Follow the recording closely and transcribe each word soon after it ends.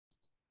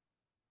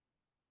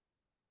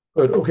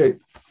Good. Okay.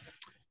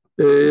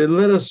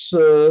 Let us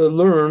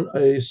learn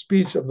a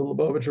speech of the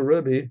Lubavitcher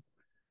Rebbe.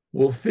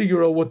 We'll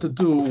figure out what to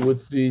do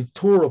with the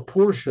Torah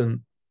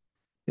portion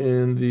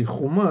in the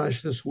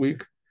Chumash this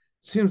week. It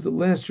seems that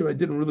last year I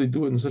didn't really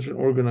do it in such an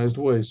organized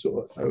way,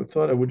 so I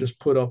thought I would just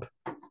put up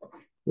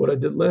what I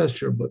did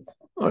last year. But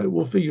all right,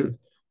 we'll figure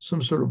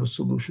some sort of a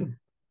solution.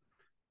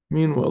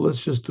 Meanwhile, let's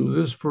just do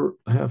this for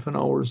half an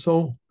hour or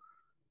so,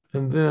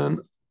 and then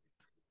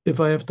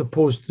if I have to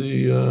post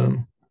the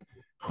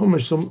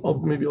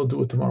Chumash, maybe I'll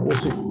do it tomorrow. We'll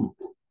see.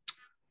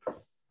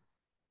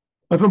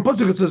 From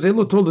Pasuk it says,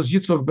 Elo told us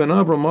Yitzchak ben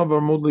Avram,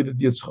 Avram modlid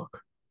Yitzchak.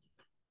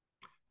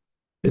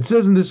 It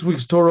says in this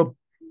week's Torah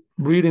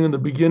reading in the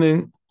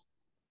beginning,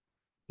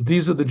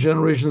 these are the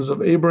generations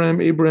of Abraham.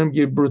 Abraham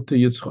gave birth to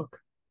Yitzchak.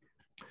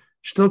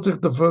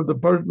 Shtelzek, the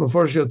part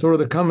Mefarshei Torah,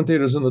 the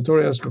commentators in the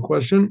Torah ask a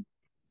question.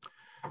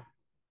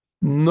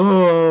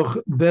 Noch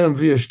dem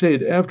via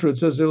state, after it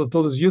says Elo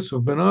told us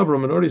Yitzchak ben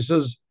Avram, it already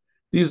says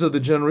these are the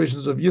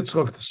generations of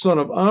Yitzchak, the son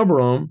of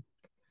Avram.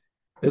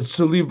 It's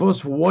to leave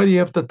us. Why do you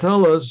have to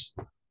tell us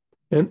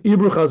and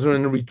Ibrahim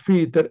and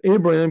repeat that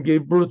Abraham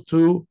gave birth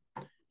to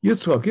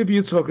Yitzchak? If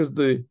Yitzchak is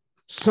the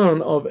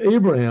son of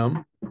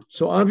Abraham,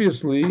 so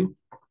obviously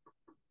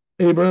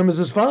Abraham is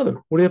his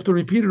father. What do you have to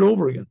repeat it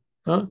over again?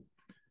 Huh?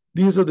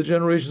 These are the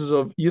generations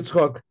of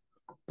Yitzchak,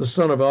 the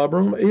son of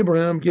Abraham.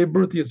 Abraham gave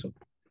birth to Yitzchak.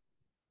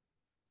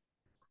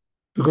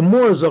 The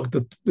Gemara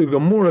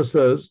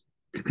says,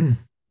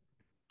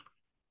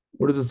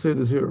 what does it say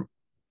this here?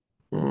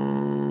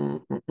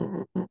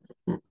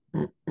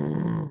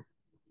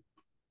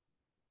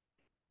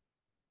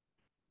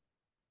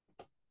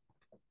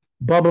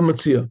 Baba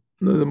Metzia,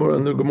 the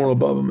Gemara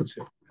Baba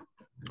Metzia.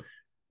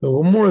 The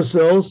Gemara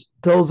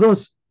tells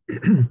us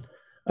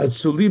at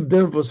Sulib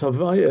Denvos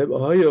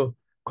Havaya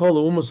call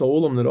the Umas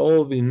Olam that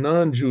all the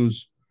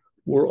non-Jews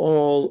were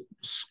all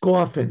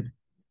scoffing,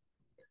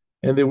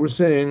 and they were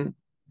saying,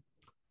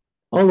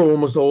 Allah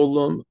Umas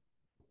Olam,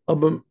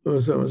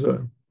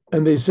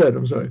 and they said,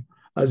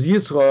 as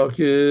Yitzchak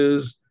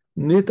is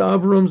Nit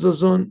Avram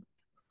Zazon.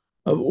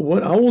 How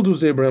old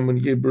was Abraham when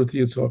he gave birth to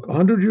Yitzchak?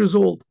 100 years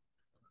old.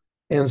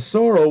 And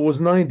Sarah was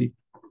 90.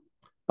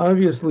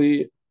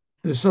 Obviously,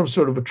 there's some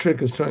sort of a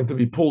trick is trying to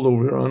be pulled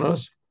over here on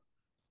us.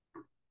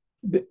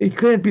 It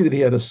can't be that he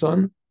had a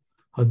son.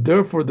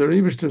 Therefore, the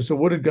Rebbe, so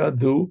what did God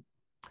do?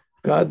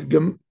 God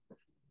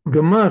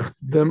gemacht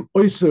them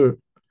oiser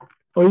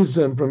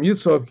from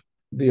Yitzchak,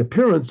 the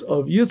appearance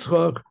of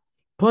Yitzchak,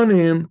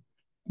 panim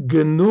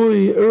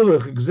genui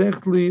erlich,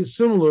 exactly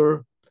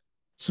similar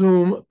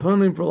to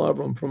panim from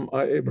Abraham, from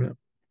Abraham.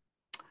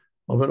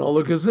 Of an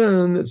Allah,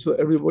 so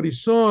everybody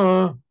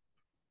saw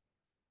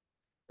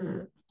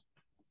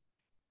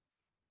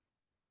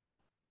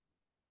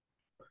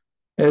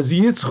as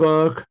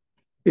Yitzchak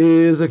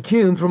is a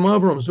kin from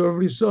Abraham. So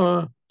everybody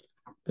saw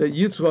that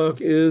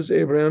Yitzchak is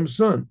Abraham's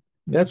son.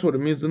 That's what it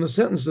means in the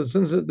sentence.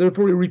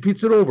 Therefore, he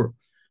repeats it over.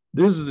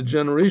 This is the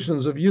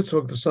generations of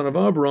Yitzchak, the son of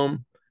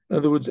Abraham. In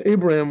other words,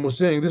 Abraham was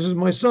saying, this is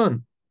my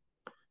son.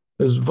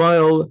 As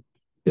vile,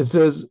 it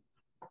says,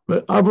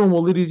 Abraham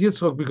will lead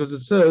Yitzchak because it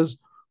says,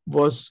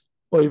 was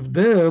of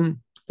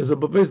them is a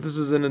bavis. This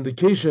is an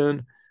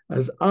indication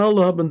as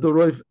Allah and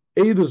the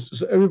Edus.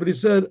 So everybody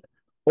said,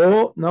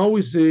 oh, now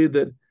we see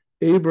that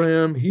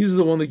Abraham, he's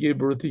the one that gave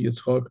birth to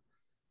Yitzchak.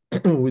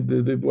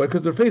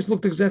 Because their face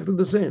looked exactly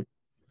the same.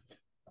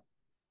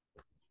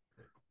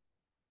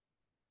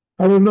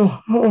 I don't know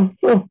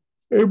how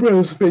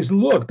Abraham's face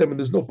looked. I mean,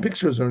 there's no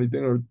pictures or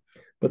anything,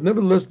 but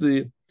nevertheless,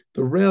 the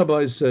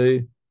rabbis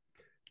say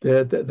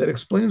that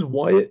explains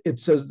why it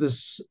says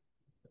this,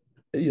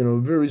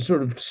 very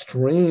sort of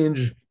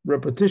strange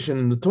repetition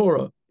in the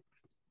Torah.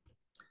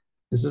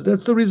 It says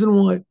that's the reason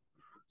why. It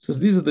says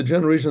these are the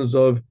generations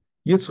of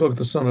Yitzchak,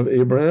 the son of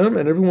Abraham,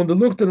 and everyone that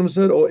looked at him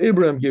said, oh,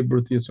 Abraham gave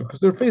birth to Yitzchak, because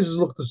their faces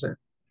look the same.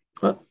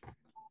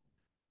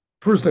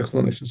 First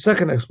explanation.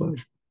 Second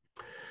explanation.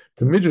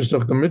 The Midrash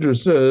says,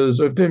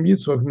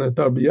 Yitzchak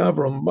netar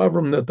Avram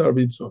netar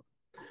Yitzchak.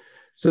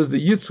 Says the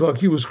Yitzchak,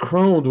 he was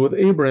crowned with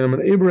Abraham,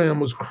 and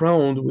Abraham was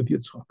crowned with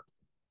Yitzchak.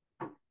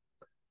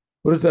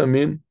 What does that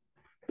mean?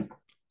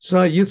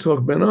 Sa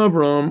Yitzchak ben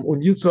Avram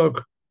und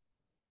Yitzchak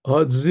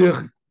hat sich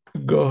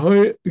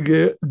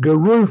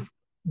gerufen,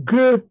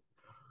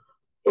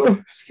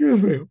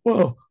 excuse me,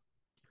 wow,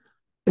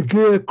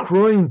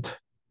 gekroint.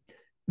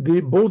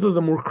 Both of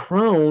them were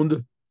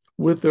crowned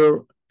with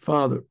their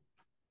father.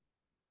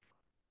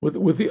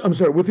 With the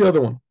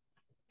other one.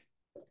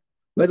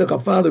 Like a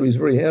father, he's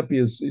very happy.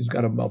 He's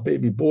got a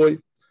baby boy.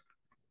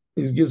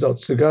 He gives out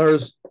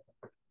cigars.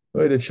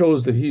 Right, it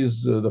shows that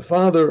he's the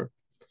father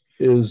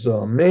is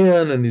a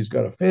man and he's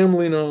got a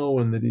family now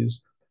and that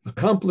he's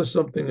accomplished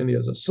something and he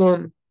has a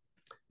son.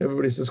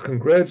 Everybody says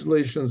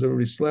congratulations.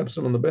 Everybody slaps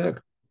him on the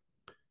back.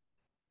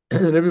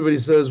 And everybody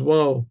says,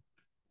 wow,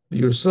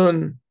 your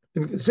son.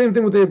 And same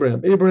thing with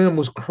Abraham. Abraham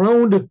was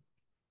crowned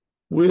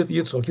with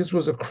Yitzchak. Yitzchak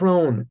was a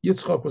crown.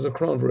 Yitzchak was a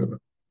crown for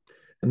Abraham.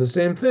 And the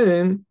same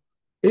thing,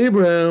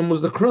 Abraham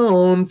was the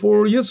crown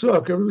for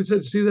Yitzchak. Everybody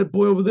said, see that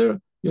boy over there?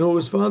 You know who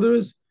his father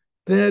is?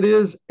 That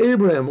is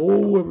Abraham.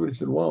 Oh, everybody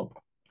said, wow.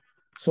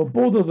 So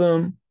both of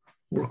them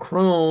were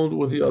crowned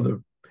with the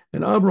other.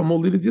 And Abraham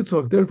molided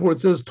Yitzchak. Therefore,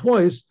 it says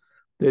twice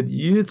that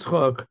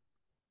Yitzchak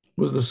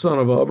was the son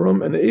of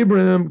Abraham, and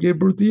Abraham gave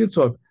birth to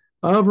Yitzchak.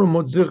 Abraham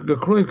motzich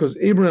gekroint, because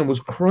Abraham was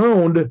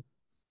crowned.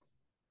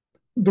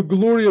 The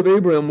glory of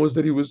Abraham was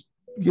that he was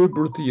gave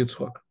birth to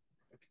Yitzchak.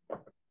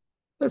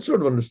 That's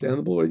sort of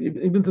understandable.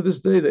 Even to this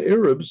day, the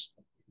Arabs,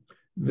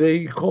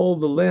 they call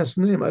the last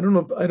name. I don't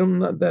know. I'm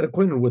not that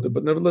acquainted with it,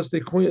 but nevertheless,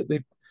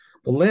 the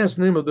last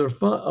name of their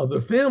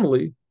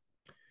family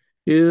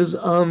is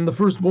on the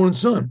firstborn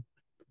son.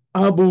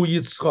 Abu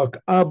Yitzchak.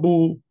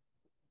 Abu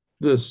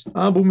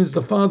means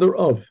the father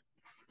of.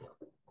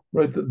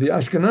 Right. The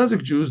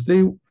Ashkenazic Jews,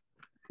 they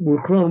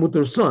were crowned with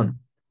their son.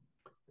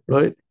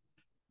 Right.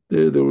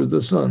 There was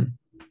the son.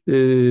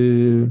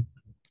 The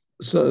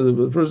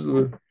first,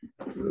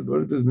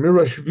 what it is,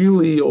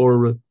 Mirashvili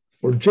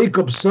or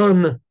Jacob's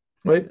son,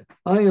 right?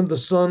 I am the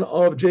son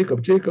of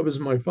Jacob. Jacob is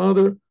my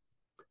father.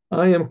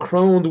 I am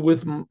crowned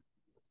with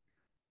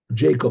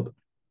Jacob.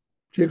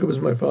 Jacob is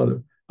my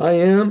father. I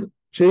am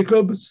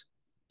Jacob's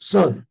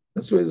son.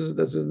 That's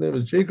his name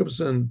is Jacob's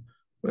son,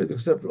 right?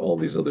 Except for all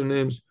these other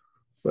names,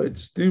 right?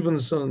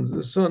 Stephen's son,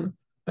 the son.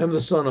 I am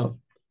the son of.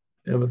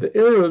 And but the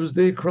Arabs,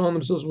 they crown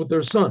themselves with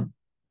their son.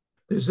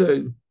 They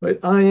say, right,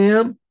 I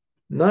am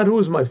not who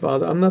is my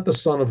father. I'm not the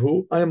son of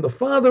who. I am the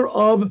father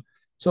of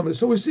somebody.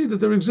 So we see that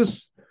there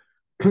exists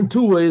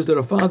two ways that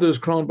a father is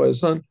crowned by a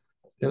son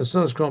and a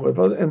son is crowned by a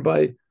father. And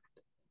by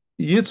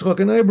Yitzchak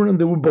and Abraham,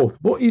 they were both.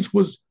 Each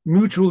was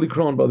mutually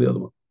crowned by the other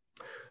one.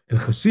 And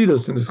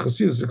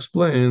Chassidus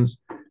explains,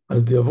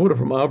 as the avodah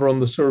from Abraham,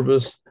 the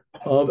service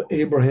of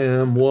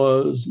Abraham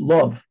was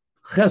love,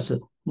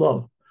 chesed,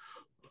 love.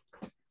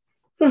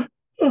 And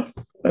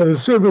the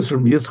service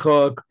from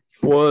Yitzchak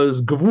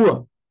was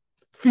gevura,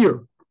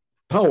 fear,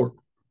 power.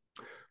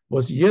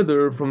 Was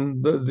yether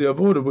from the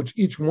avodah, which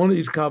each one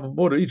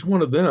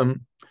of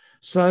them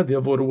side the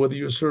avodah, whether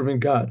you're serving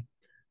God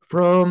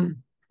from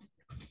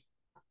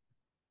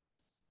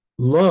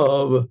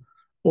love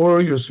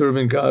or you're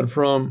serving God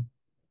from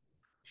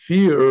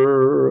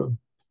fear.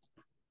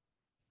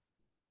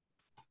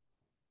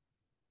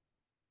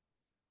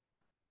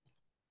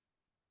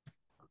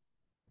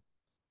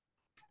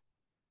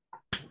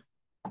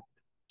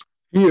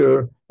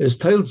 Fear is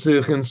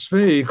teilzich and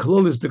svei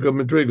klolistik of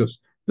madrigas.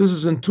 This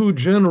is in two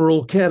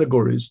general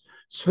categories.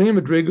 Svei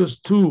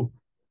madrigas, two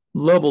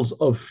levels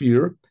of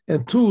fear,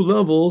 and two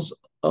levels,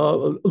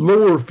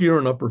 lower fear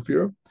and upper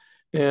fear.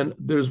 And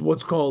there's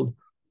what's called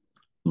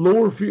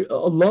lower fear,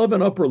 love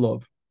and upper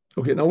love.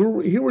 Okay, now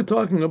we're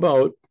talking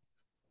about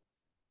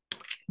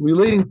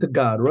relating to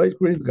God, right?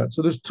 Relating to God.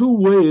 So there's two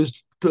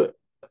ways to,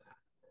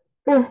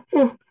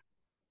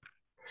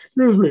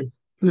 excuse me,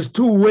 there's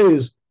two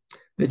ways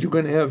that you're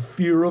going to have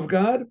fear of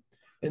God,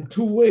 and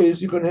two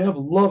ways you're going to have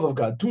love of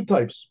God, two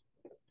types.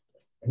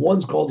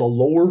 One's called a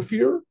lower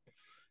fear,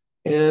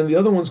 and the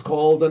other one's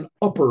called an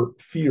upper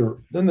fear.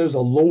 Then there's a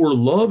lower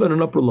love and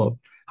an upper love.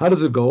 How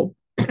does it go?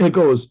 It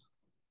goes,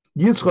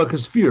 Yitzchak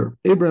is fear,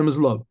 Abraham is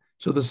love.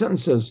 So the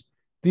sentence says,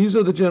 these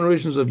are the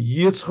generations of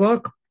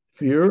Yitzchak,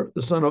 fear,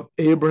 the son of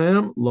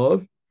Abraham,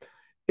 love.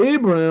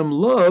 Abraham,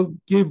 love,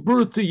 gave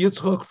birth to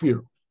Yitzchak,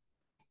 fear.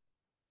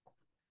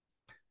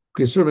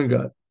 Okay, serving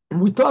God.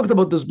 We talked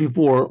about this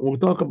before. We'll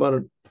talk about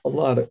it a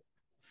lot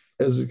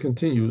as it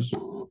continues,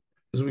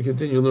 as we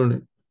continue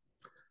learning.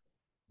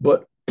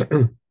 But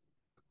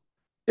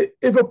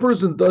if a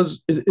person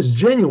is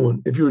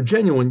genuine, if you're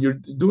genuine, you're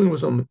doing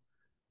with something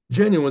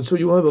genuine, so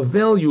you have a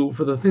value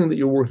for the thing that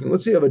you're working.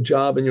 Let's say you have a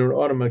job and you're an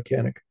auto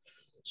mechanic.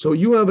 So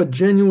you have a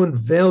genuine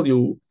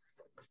value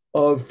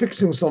of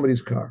fixing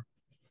somebody's car.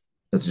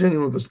 That's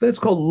genuine. So that's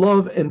called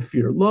love and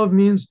fear. Love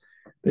means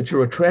that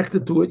you're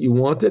attracted to it, you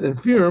want it, and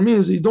fear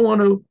means that you don't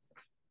want to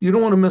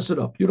mess it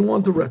up. You don't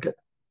want to wreck it.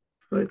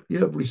 Right? You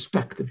have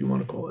respect, if you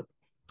want to call it.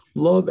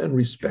 Love and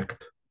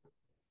respect.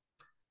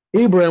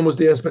 Abraham was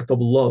the aspect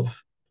of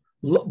love.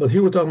 But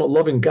here we're talking about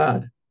loving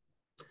God.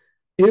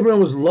 Abraham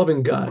was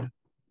loving God.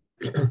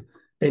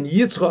 And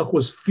Yitzchak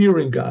was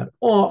fearing God,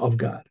 awe of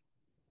God.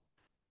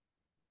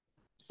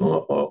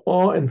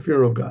 Awe and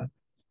fear of God.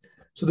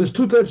 So there's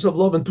two types of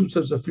love and two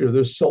types of fear.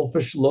 There's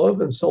selfish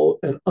love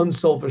and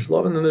unselfish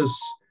love, and then there's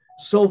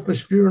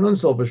selfish fear and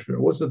unselfish fear.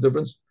 What's the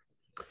difference?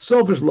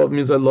 Selfish love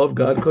means I love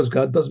God because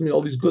God does me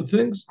all these good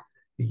things.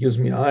 He gives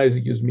me eyes,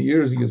 he gives me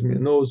ears, he gives me a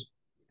nose.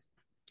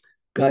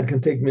 God can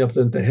take me up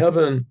into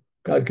heaven.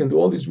 God can do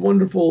all these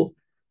wonderful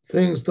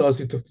things to us.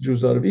 He took the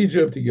Jews out of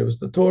Egypt. He gave us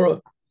the Torah.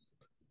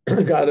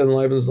 God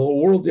enlivens the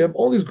whole world. You have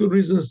all these good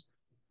reasons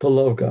to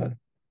love God.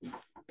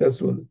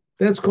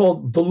 That's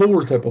called the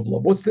lower type of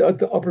love. What's the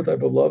upper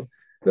type of love?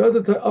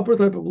 The upper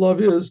type of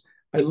love is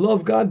I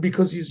love God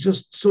because he's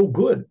just so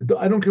good.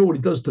 I don't care what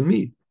he does to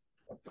me.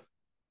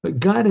 But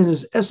God in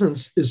his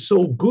essence is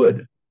so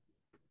good.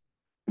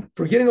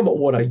 Forgetting about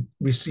what I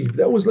received.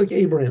 That was like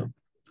Abraham.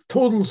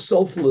 Total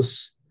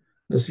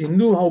selflessness. He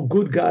knew how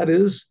good God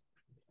is.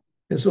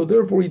 And so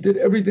therefore he did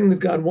everything that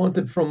God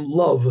wanted from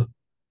love.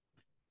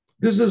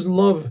 This is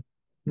love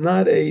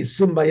not a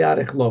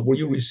symbiotic love where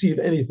you receive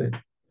anything.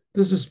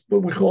 This is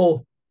what we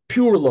call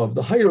pure love,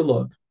 the higher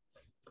love.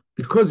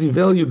 Because he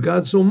valued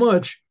God so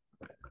much,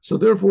 so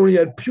therefore he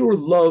had pure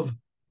love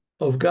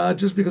of God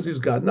just because he's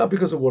God, not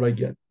because of what I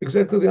get.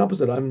 Exactly the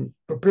opposite. I'm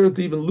prepared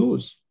to even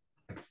lose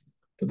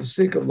for the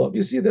sake of love.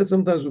 You see that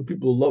sometimes with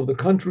people who love the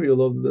country or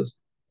love this.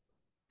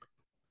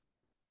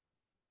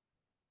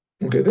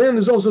 Okay, then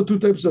there's also two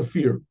types of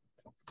fear.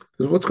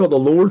 There's what's called the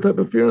lower type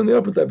of fear and the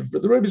upper type of fear.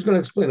 The Rebbe is going to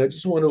explain. I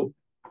just want to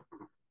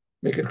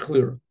make it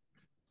clear.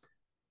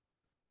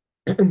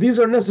 And these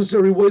are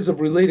necessary ways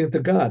of relating to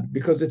God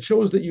because it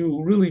shows that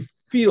you really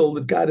feel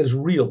that God is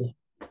real.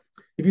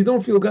 If you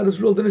don't feel God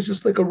is real, then it's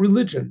just like a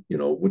religion,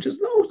 which is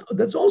no,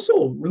 that's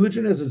also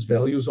religion has its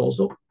values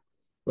also,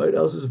 right?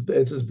 Also,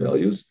 it's its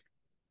values.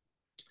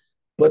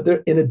 But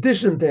there, in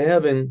addition to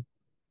having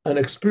an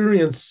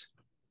experience,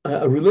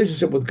 a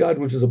relationship with God,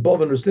 which is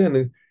above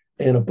understanding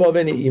and above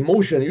any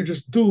emotion, you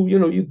just do,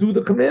 you do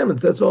the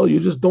commandments. That's all. You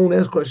just don't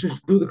ask questions, you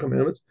do the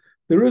commandments.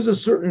 There is a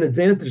certain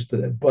advantage to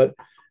that, but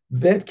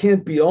that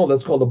can't be all.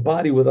 That's called a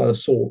body without a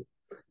soul.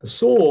 The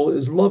soul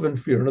is love and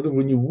fear. In other words,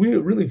 when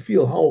you really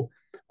feel how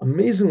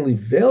amazingly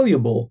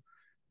valuable,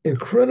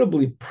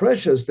 incredibly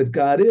precious that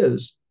God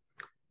is,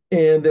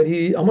 and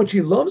that how much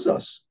He loves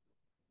us,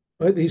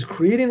 right? He's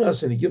creating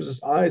us and He gives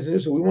us eyes and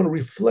ears. So we want to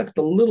reflect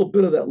a little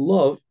bit of that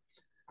love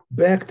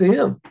back to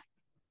Him,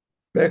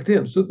 back to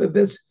Him. So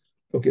that's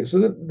okay. So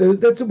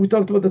that's we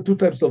talked about the two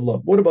types of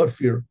love. What about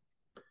fear?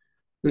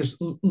 There's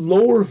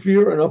lower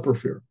fear and upper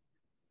fear.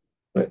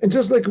 Right? And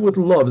just like with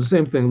love, the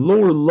same thing.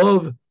 Lower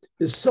love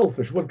is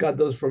selfish, what God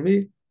does for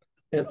me,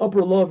 and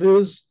upper love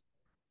is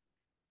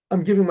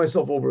I'm giving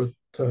myself over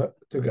to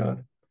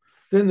God.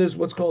 Then there's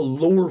what's called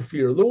lower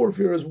fear. Lower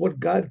fear is what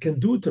God can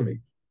do to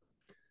me.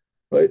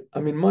 Right? I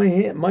mean,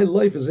 my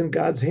life is in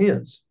God's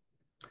hands.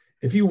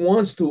 If He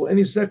wants to,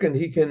 any second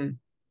He can,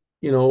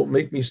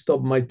 make me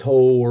stub my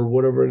toe or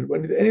whatever,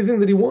 anything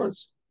that He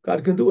wants.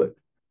 God can do it.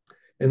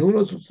 And who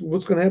knows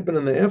what's going to happen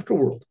in the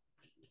afterworld.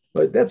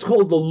 Right? That's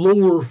called the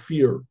lower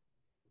fear.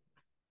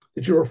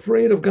 That you're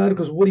afraid of God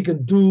because of what He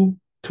can do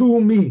to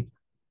me,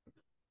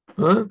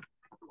 huh?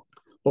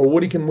 Or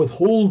what He can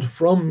withhold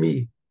from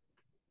me,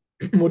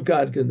 what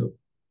God can do.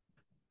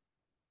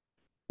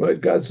 Right?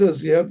 God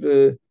says,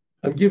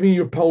 I'm giving you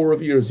your power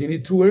of ears. You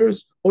need two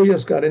ears? Oh,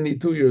 yes, God, I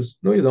need 2 ears.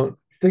 No, you don't.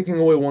 Taking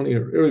away one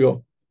ear. Here we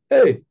go.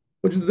 Hey,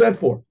 what'd you do that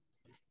for?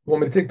 You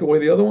want me to take away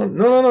the other one?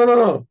 No, no, no, no,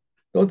 no.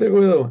 Don't take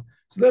away the other one.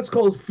 So that's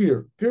called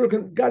fear.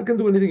 God can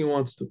do anything He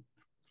wants to.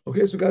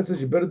 Okay, so God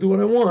says, you better do what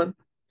I want,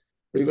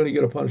 or you're going to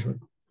get a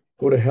punishment.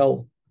 Go to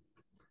hell.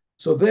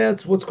 So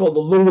that's what's called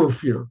the lower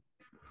fear.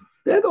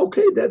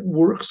 That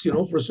works,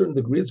 for a certain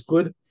degree. It's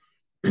good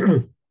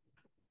to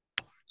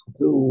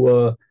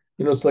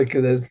it's like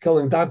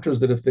telling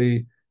doctors that if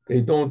they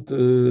don't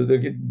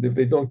if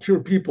they don't cure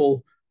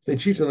people, if they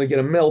cheat them, they get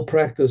a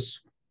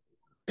malpractice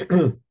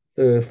fine.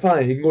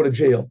 You can go to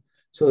jail.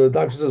 So the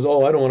doctor says,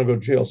 "Oh, I don't want to go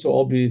to jail,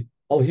 so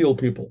I'll heal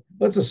people."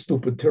 That's a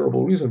stupid,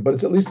 terrible reason,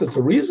 but at least it's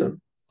a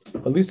reason.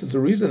 At least it's a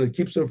reason. It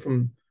keeps them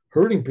from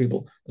hurting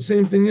people. The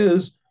same thing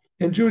is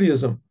in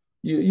Judaism.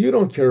 You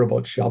don't care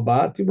about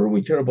Shabbat.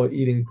 We care about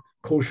eating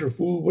kosher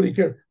food. What do you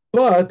care?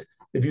 But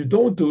if you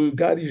don't do it,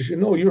 God, you should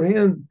know your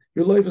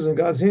life is in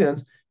God's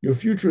hands. Your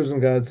future is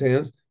in God's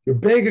hands. Your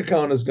bank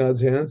account is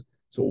God's hands.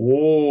 So,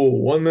 whoa,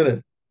 1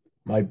 minute.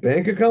 My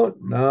bank account?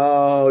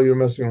 No, you're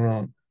messing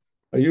around.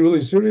 Are you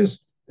really serious?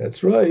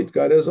 That's right.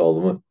 God has all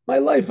the money. My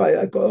life,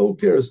 who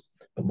cares?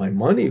 But my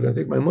money, you're going to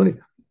take my money.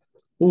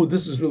 Oh,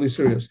 this is really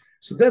serious.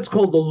 So that's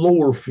called the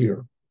lower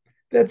fear.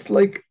 That's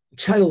like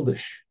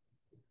childish.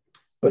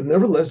 But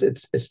nevertheless,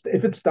 it's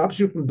if it stops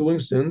you from doing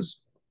sins,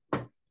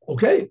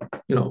 okay.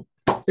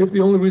 If the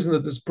only reason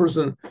that this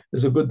person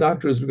is a good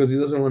doctor is because he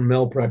doesn't want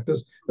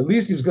malpractice, at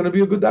least he's going to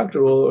be a good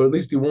doctor, or at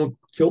least he won't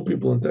kill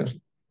people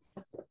intentionally.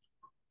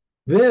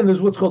 Then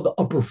there's what's called the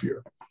upper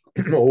fear.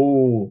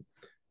 Oh,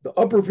 the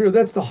upper fear,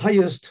 that's the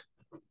highest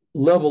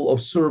level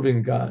of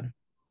serving God.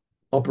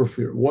 Upper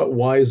fear.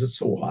 Why is it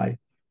so high?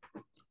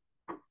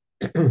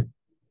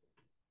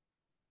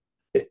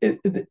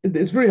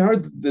 It's very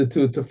hard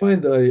to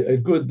find a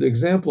good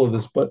example of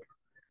this, but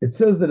it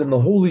says that in the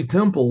Holy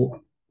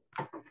Temple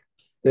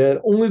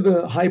that only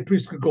the high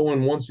priest could go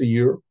in once a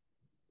year.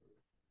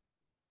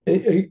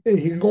 He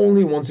could go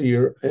only once a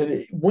year,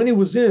 and when he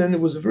was in, it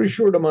was a very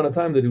short amount of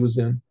time that he was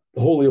in the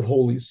Holy of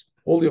Holies,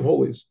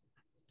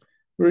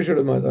 very short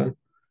amount of time.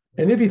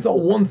 And if he thought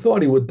one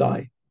thought, he would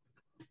die.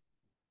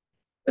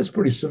 That's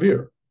pretty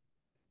severe.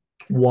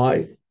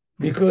 Why?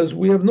 Because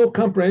we have no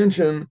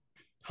comprehension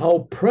how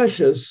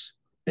precious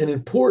and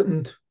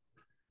important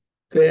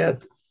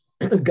that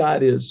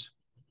God is.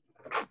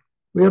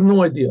 We have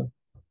no idea,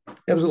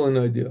 absolutely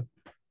no idea.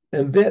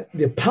 And that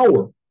the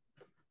power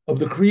of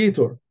the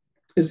Creator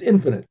is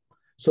infinite.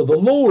 So the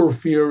lower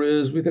fear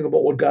is we think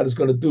about what God is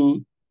going to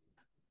do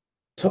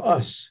to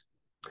us.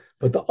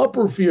 But the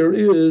upper fear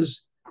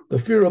is the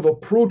fear of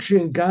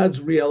approaching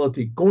God's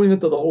reality, going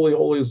into the Holy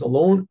Holies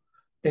alone.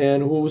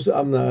 And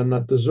I'm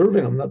not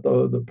deserving, I'm not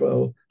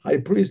the high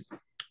priest.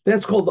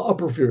 That's called the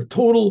upper fear.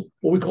 Total,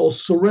 what we call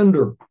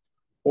surrender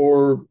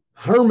or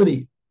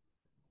harmony,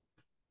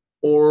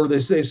 or they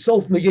say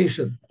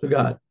self-negation to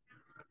God.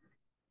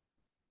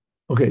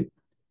 Okay,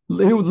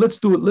 let's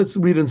do it. Let's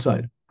read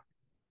inside.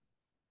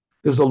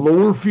 There's a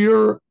lower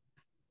fear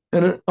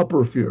and an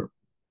upper fear,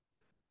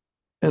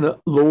 and a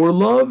lower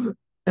love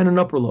and an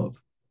upper love.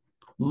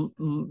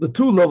 The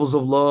two levels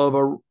of love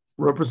are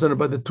represented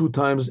by the two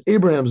times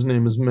Abraham's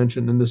name is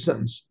mentioned in the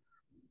sentence.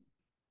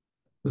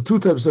 The two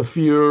types of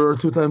fear are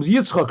two times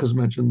Yitzchak is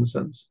mentioned in the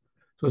sentence.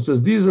 So it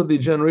says, these are the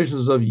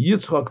generations of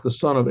Yitzchak, the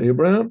son of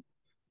Abraham.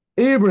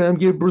 Abraham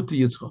gave birth to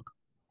Yitzchak.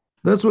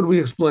 That's what we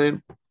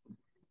explain.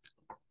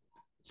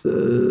 So,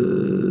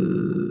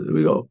 here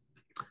we go.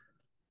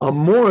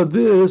 More of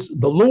this,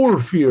 the lower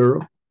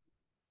fear,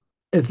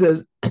 it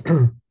says,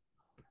 the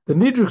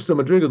nidriksta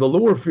madriga, the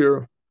lower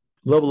fear,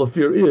 level of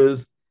fear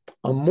is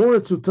a more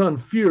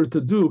tzutan fear to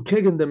do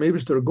kegen them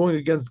that are going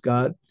against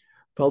God,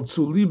 felt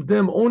to leave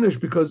them onish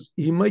because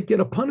he might get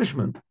a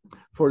punishment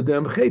for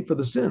them hate for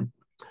the sin.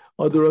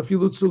 Other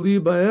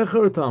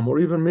or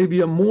even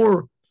maybe a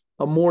more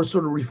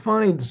sort of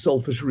refined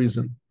selfish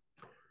reason,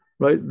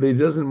 right? They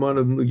doesn't want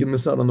to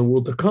miss out on the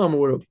world to come.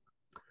 Or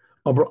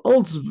aber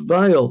als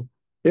weil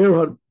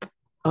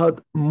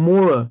had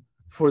mora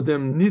for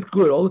them not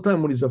good all the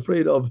time when he's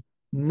afraid of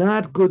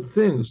not good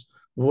things,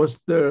 was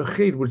their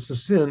hate which the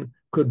sin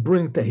could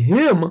bring to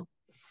him,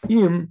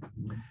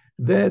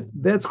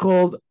 that's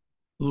called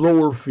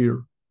lower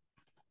fear.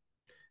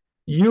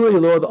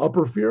 Yirei, the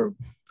upper fear.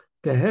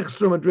 The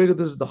hextra madriga,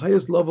 this is the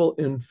highest level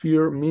in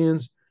fear,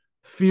 means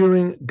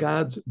fearing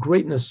God's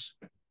greatness.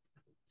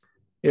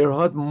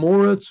 Erhat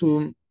mora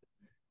zum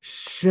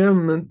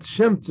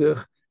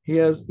shemtich,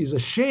 he's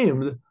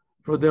ashamed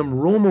for them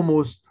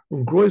romamus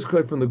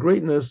groiskeit from the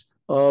greatness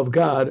of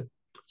God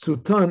to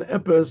ton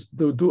epes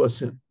to do a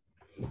sin.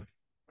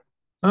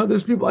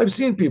 There's people, I've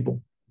seen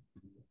people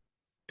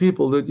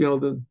that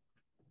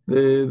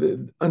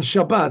on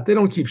Shabbat, they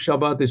don't keep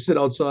Shabbat, they sit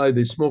outside,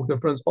 they smoke their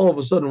friends. All of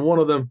a sudden, one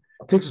of them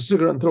takes a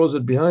cigarette and throws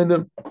it behind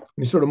him, and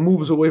he sort of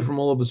moves away from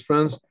all of his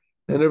friends,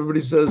 and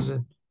everybody says,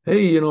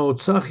 hey,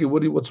 Tzachi,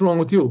 what's wrong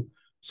with you?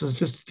 He says,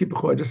 just keep it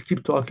quiet, just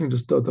keep talking,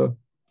 just so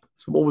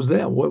what was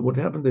that? What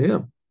happened to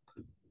him?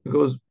 He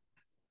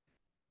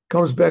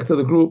comes back to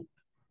the group.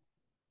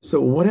 So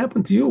what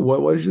happened to you?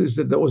 Why did you? He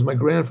said, that was my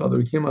grandfather.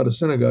 He came out of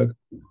synagogue.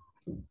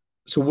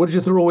 So what did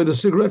you throw away the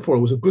cigarette for?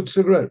 It was a good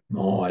cigarette.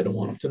 No, I don't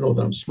want him to know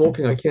that I'm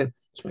smoking. I can't.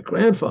 It's my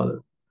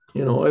grandfather. I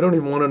don't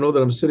even want to know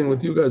that I'm sitting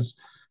with you guys.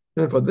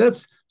 Grandfather.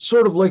 That's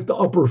sort of like the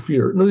upper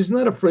fear. No, he's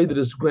not afraid that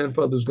his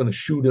grandfather's going to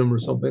shoot him or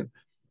something,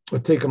 or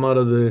take him out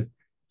of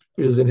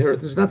his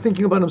inheritance. He's not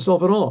thinking about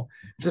himself at all.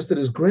 It's just that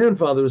his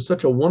grandfather is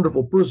such a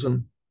wonderful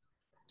person,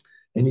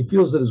 and he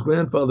feels that his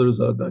grandfather is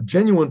a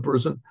genuine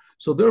person.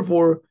 So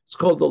therefore, it's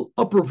called the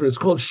upper fear. It's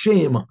called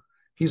shame.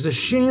 He's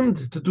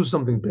ashamed to do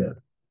something bad.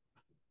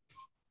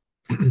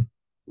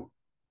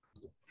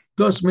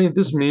 This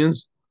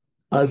means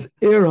as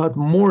hat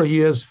more, he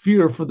has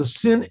fear for the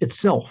sin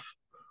itself.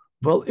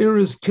 Val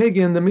is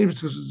kegen, the maybe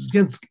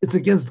it's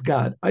against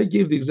God. I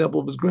gave the example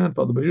of his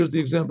grandfather, but here's the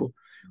example.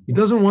 He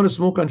doesn't want to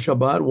smoke on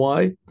Shabbat.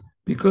 Why?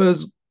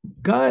 Because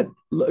God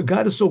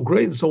is so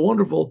great and so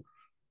wonderful.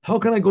 How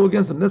can I go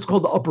against him? That's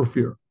called the upper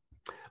fear.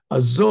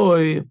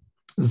 Azoy,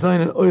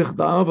 Zain and Oich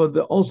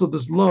Da'ava, also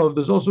this love,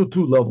 there's also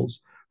two levels.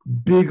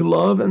 Big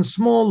love and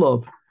small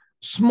love.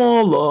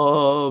 Small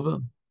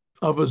love,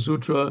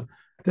 Avazutra,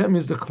 that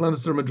means the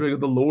cleanser madriga,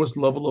 the lowest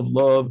level of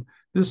love.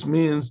 This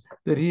means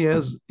that he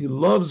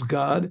loves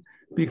God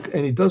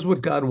and he does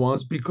what God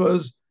wants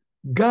because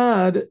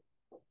God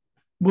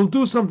will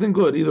do something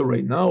good. Either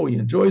right now he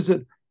enjoys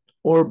it,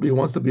 or he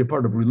wants to be a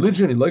part of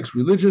religion. He likes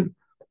religion.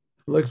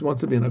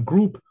 Wants to be in a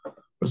group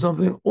or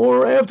something.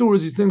 Or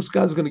afterwards he thinks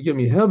God's going to give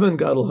me heaven.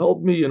 God will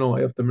help me. I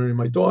have to marry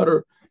my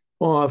daughter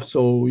off.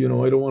 So, I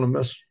don't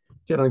want to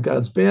get on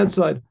God's bad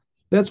side.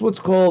 That's what's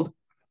called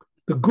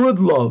the good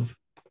love.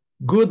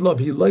 Good love.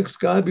 He likes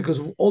God because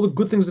of all the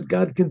good things that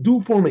God can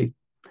do for me.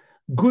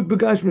 Good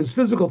begashments,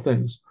 physical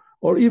things,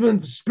 or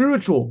even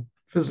spiritual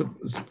physical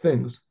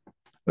things.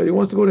 But he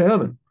wants to go to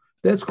heaven.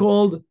 That's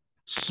called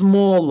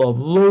small love,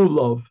 low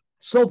love,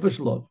 selfish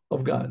love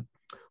of God.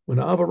 When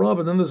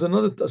Avarava, then there's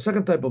a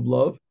second type of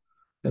love,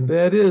 and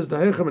that is the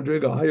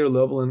Heicha higher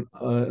level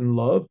in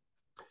love,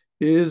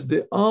 is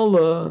the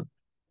Allah,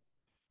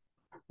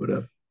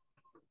 whatever.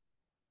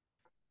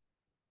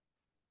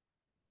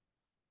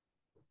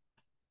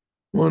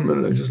 One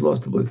minute, I just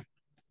lost the place.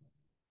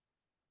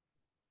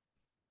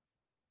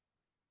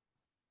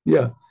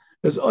 Yeah,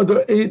 there's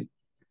other 8.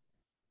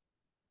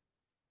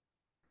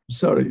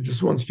 Sorry,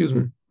 just one, excuse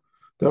me.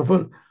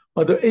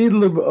 Other 8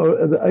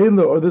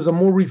 or there's a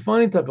more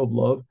refined type of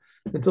love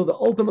until the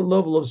ultimate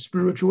level of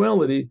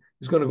spirituality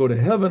is going to go to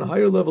heaven,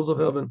 higher levels of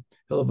heaven.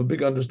 He'll have a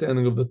big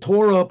understanding of the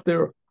Torah up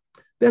there.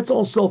 That's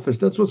all selfish.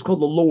 That's what's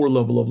called the lower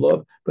level of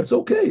love. But it's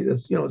okay.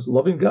 It's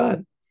loving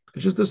God.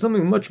 It's just there's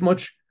something much,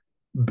 much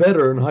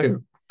better and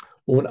higher.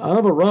 When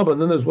Ava Rabba,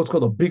 then there's what's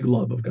called a big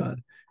love of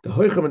God. The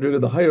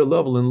higher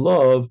level in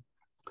love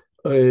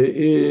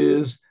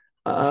is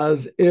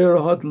as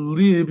hat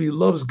lib, he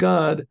loves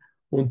God,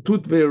 und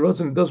tut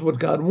and does what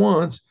God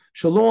wants,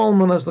 shalom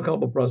manas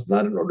pras,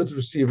 not in order to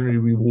receive any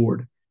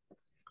reward.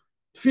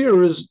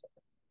 Fear is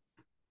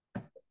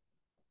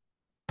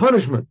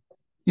punishment.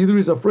 Either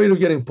he's afraid of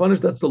getting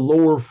punished, that's the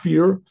lower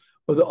fear,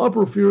 or the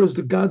upper fear is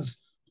the God's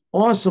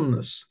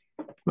awesomeness.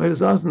 Right?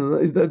 It's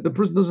awesome. The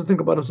person doesn't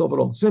think about himself at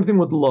all. Same thing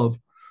with love.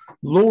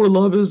 Lower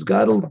love is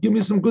God will give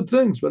me some good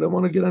things, but I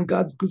want to get on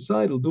God's good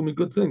side. He'll do me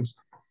good things.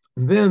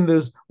 And then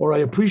there's, or I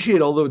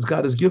appreciate all that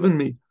God has given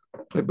me,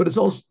 right? But it's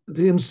all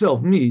to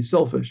himself, me,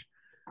 selfish.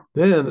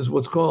 Then there's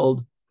what's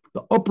called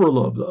the upper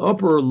love. The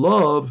upper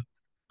love,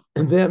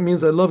 and that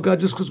means I love God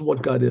just because of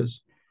what God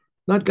is.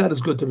 Not God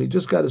is good to me,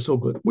 just God is so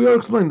good. We already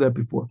explained that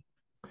before.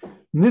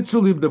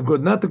 Nitzulib the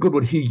good, not the good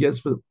what he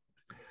gets, but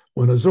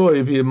when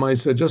Azoy via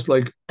Maisa, just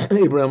like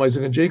Abraham,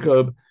 Isaac, and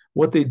Jacob,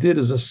 what they did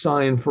is a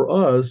sign for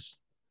us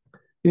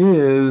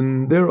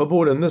in their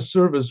avoid in this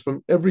service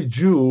from every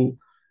Jew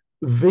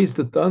based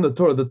on the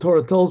Torah. The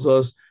Torah tells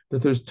us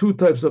that there's two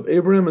types of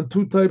Abraham and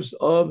two types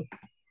of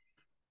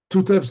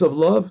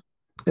love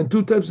and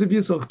two types of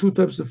Yitzchak, two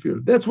types of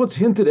fear. That's what's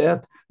hinted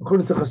at,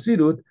 according to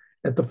Chassidut,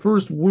 at the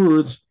first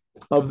words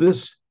of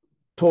this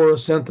Torah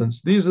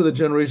sentence. These are the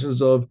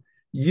generations of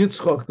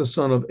Yitzchak, the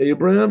son of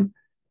Abraham.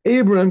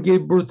 Abraham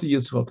gave birth to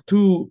Yitzchak.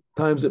 Two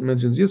times it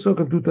mentions Yitzchak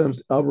and two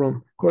times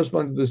Abraham,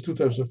 corresponding to these two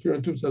types of fear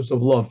and two types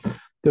of love.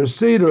 There's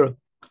Seder,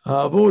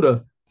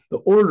 Avoda, the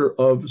order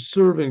of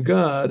serving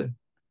God,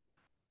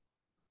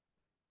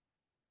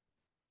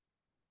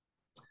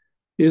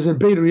 is in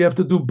Beder. You have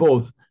to do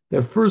both.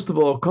 That first of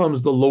all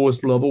comes the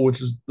lowest level,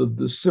 which is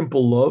the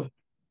simple love.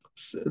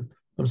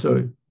 I'm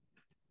sorry.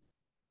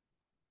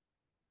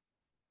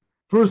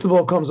 First of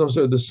all comes,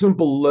 the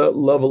simple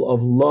level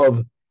of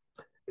love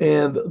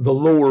and the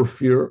lower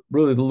fear.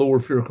 Really, the lower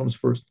fear comes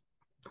first.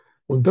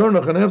 When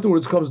Darnach, and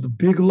afterwards comes the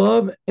big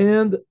love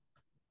and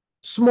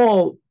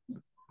small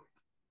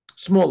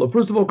love.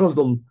 First of all comes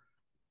the,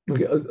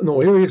 okay, no,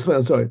 here we explain,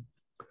 I'm sorry.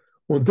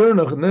 When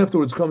Darnach, and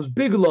afterwards comes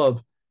big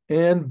love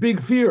and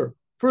big fear.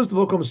 First of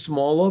all comes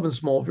small love and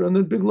small fear, and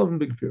then big love and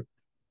big fear.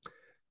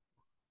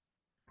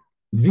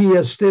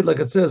 VS state, like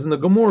it says in the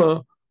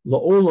Gemara,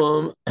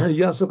 La'olam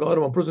Yasok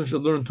Adam, a person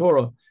should learn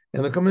Torah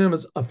and the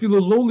commandments. Afilu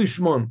lo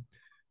lishman,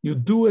 you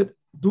do it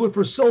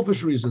for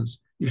selfish reasons.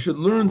 You should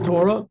learn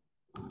Torah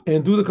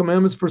and do the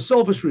commandments for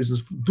selfish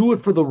reasons. Do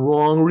it for the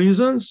wrong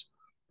reasons,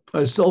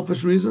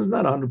 selfish reasons,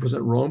 not 100%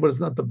 wrong, but it's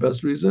not the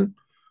best reason.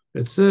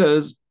 It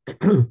says,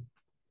 in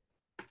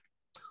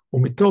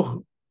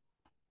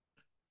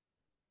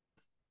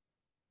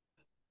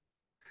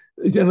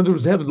other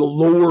words, have the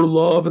lower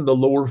love and the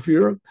lower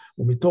fear.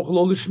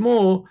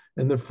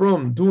 And then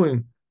from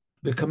doing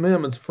the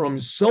commandments from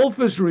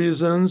selfish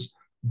reasons,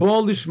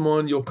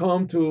 you'll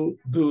come to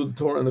do the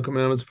Torah and the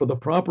commandments for the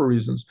proper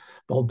reasons.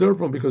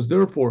 Because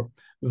therefore,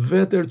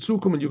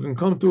 and you can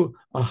come to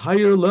a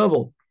higher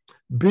level,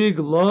 big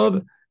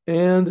love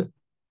and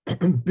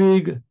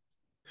big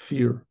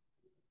fear.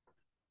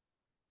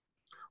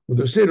 With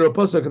the Seder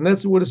Pasuk, and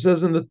that's what it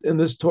says in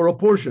this Torah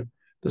portion.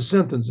 The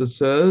sentence, it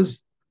says,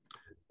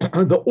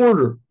 the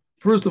order.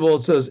 First of all,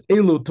 it says,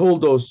 Elu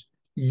toldos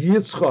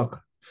Yitzchak,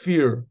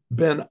 fear,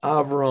 ben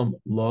Avram,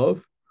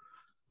 love.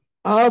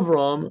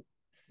 Avram,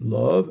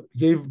 love,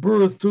 gave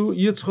birth to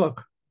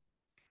Yitzchak.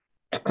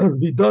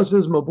 Vidas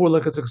is Mabur,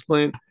 like it's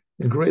explained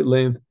in great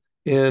length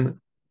in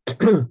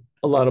a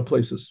lot of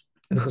places.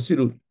 In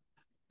Chassidut.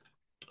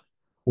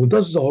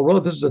 This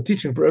is a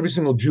teaching for every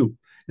single Jew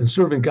in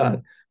serving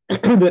God.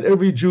 That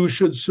every Jew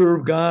should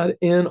serve God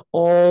in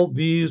all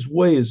these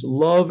ways,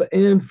 love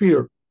and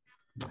fear.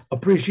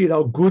 Appreciate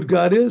how good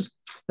God is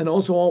and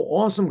also how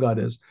awesome God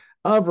is.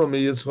 Avram and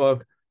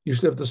Yitzchak, you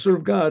should have to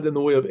serve God in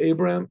the way of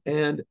Abraham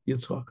and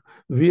Yitzchak.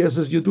 VS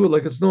says you do it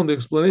like it's known, the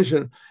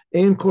explanation.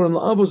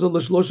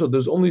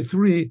 There's only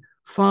three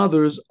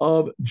fathers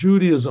of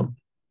Judaism.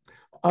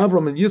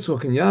 Avram and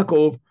Yitzchak and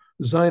Yaakov,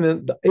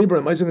 Zion,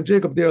 Abraham, Isaac, and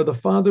Jacob, they are the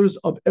fathers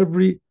of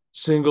every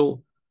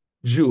single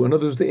Jew. In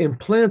other words, they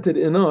implanted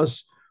in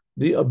us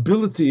the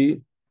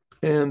ability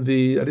and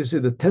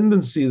the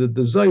tendency, the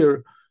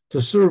desire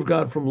to serve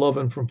God from love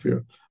and from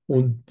fear.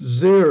 Und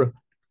their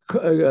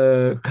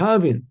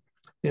kavin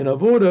in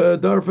avoda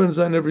darfen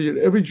sein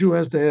every Jew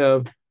has to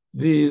have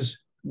these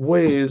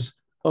ways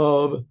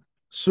of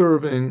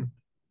serving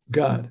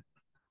God.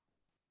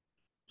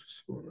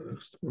 Just for the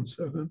next 1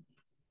 second.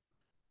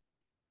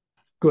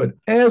 Good.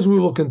 As we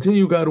will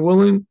continue, God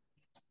willing,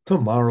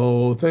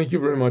 tomorrow. Thank you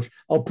very much.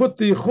 I'll put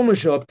the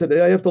Chumash up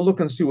today. I have to look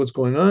and see what's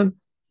going on,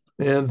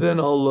 and then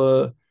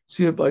I'll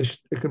see if I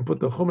can put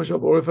the Chumash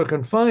up or if I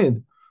can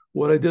find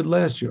what I did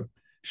last year.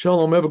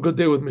 Shalom. Have a good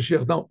day with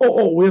Moshiach. Now,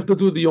 we have to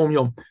do the Yom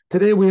Yom.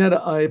 Today we had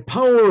a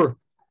power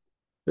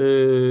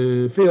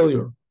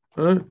failure.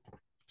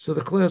 So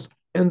the class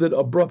ended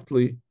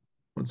abruptly.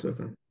 1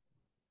 second.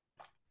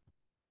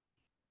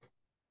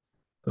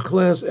 The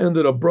class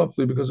ended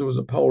abruptly because it was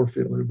a power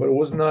failure, but it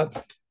was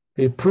not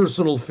a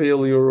personal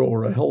failure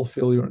or a health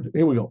failure.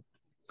 Here we go.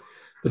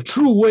 The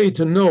true way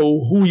to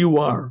know who you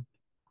are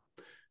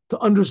to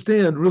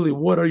understand really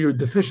what are your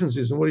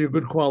deficiencies and what are your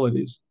good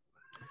qualities.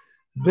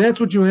 That's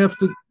what you have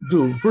to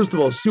do. First of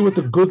all, see what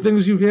the good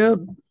things you have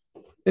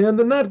and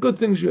the not good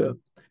things you have.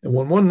 And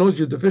when one knows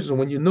your deficiency,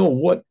 when you know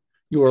what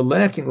you are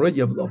lacking, right?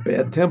 You have a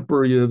bad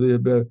temper, you're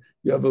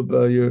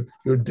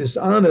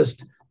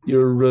dishonest,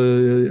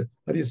 you're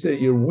how do you say,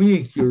 you're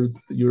weak,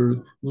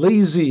 you're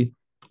lazy.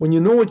 When you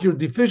know what your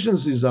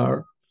deficiencies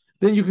are,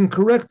 then you can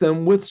correct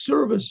them with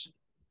service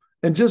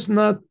and just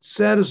not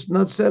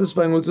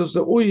satisfying with just,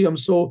 oh, I'm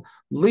so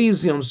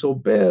lazy, I'm so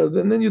bad.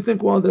 And then you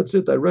think, well, that's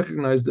it, I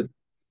recognized it,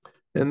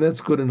 and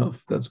that's good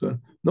enough. That's good.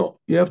 No,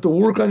 you have to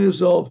work on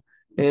yourself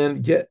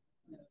and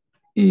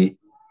e-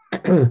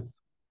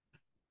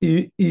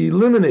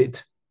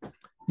 eliminate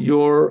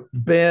your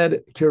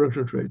bad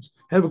character traits.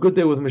 Have a good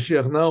day with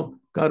Moshiach. Now,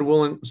 God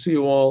willing, see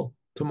you all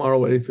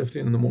tomorrow at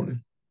 8:15 in the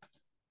morning.